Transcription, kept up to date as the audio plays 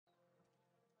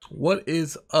What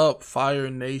is up, Fire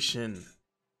Nation?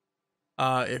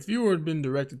 If you have been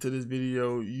directed to this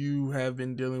video, you have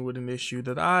been dealing with an issue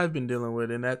that I've been dealing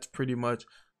with, and that's pretty much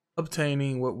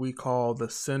obtaining what we call the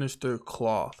Sinister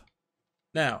cloth.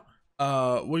 Now,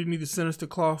 what do you need the Sinister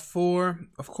cloth for?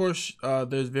 Of course,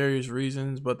 there's various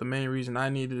reasons, but the main reason I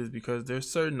need it is because there's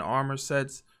certain armor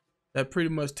sets that pretty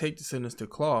much take the Sinister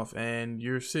cloth, and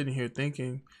you're sitting here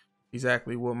thinking,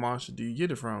 exactly what monster do you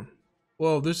get it from?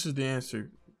 Well, this is the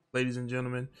answer, ladies and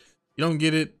gentlemen. You don't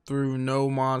get it through no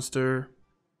monster,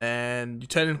 and you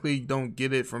technically don't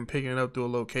get it from picking it up through a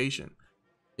location.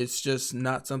 It's just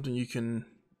not something you can,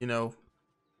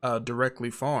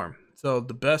 directly farm. So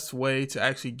the best way to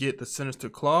actually get the Sinister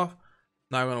cloth,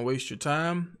 not gonna waste your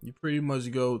time, you pretty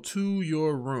much go to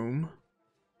your room,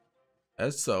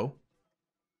 as so.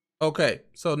 Okay,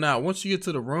 so now once you get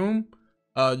to the room,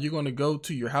 you're gonna go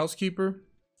to your housekeeper,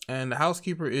 and the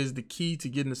housekeeper is the key to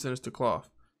getting the Sinister cloth.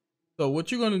 So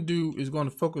what you're going to do is going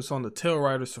to focus on the Tail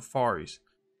Rider Safaris.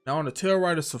 Now on the Tail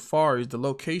Rider Safaris, the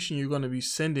location you're going to be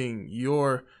sending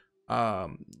your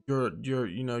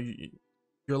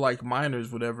like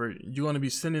miners, whatever, you're going to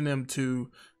be sending them to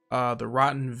the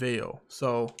Rotten Vale.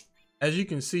 So as you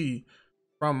can see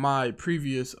from my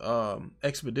previous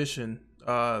expedition,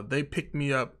 they picked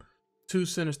me up 2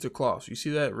 Sinister cloths. You see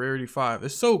that? Rarity 5.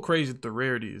 It's so crazy that the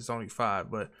rarity is only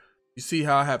 5, but you see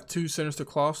how I have 2 Sinister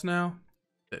cloths now?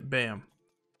 Bam.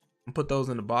 I'll put those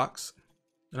in the box,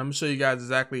 and I'm gonna show you guys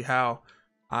exactly how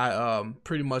I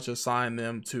pretty much assign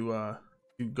them to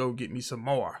go get me some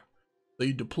more. So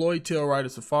you deploy Tail Rider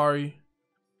Safari,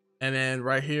 and then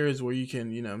right here is where you can,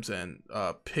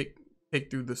 pick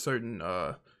through the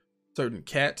certain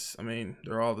cats. I mean,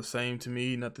 they're all the same to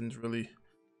me. Nothing's really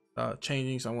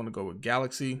changing, so I want to go with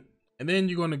Galaxy. And then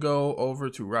you're going to go over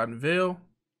to Rotten Vale.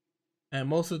 And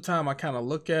most of the time I kind of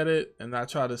look at it and I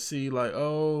try to see like,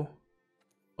 oh,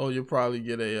 you'll probably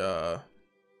get a,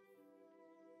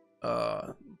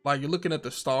 like you're looking at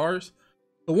the stars.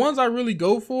 The ones I really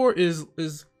go for is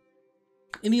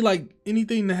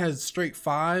anything that has straight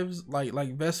 5s, like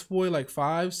Vestfoy, like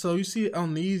 5s. So you see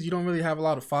on these, you don't really have a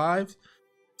lot of 5s.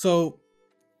 So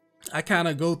I kind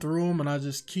of go through them and I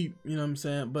just keep,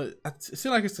 but I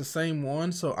feel like it's the same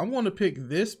one. So I want to pick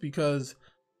this because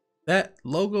that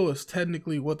logo is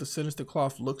technically what the Sinister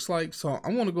cloth looks like, so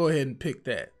I want to go ahead and pick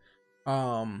that.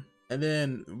 And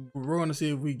then we're going to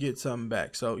see if we get something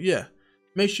back. So yeah,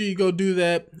 make sure you go do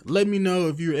that. Let me know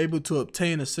if you're able to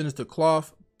obtain a Sinister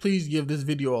cloth. Please give this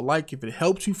video a like if it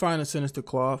helps you find a Sinister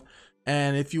cloth.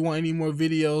 And if you want any more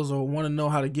videos or want to know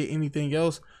how to get anything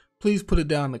else, please put it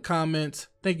down in the comments.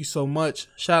 Thank you so much.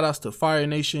 Shout outs to Fire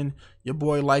Nation. Your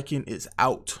boy Liking is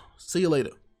out. See you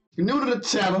later. If you're new to the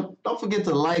channel, don't forget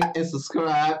to like and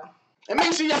subscribe. And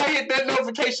make sure y'all hit that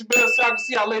notification bell so y'all can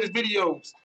see our latest videos.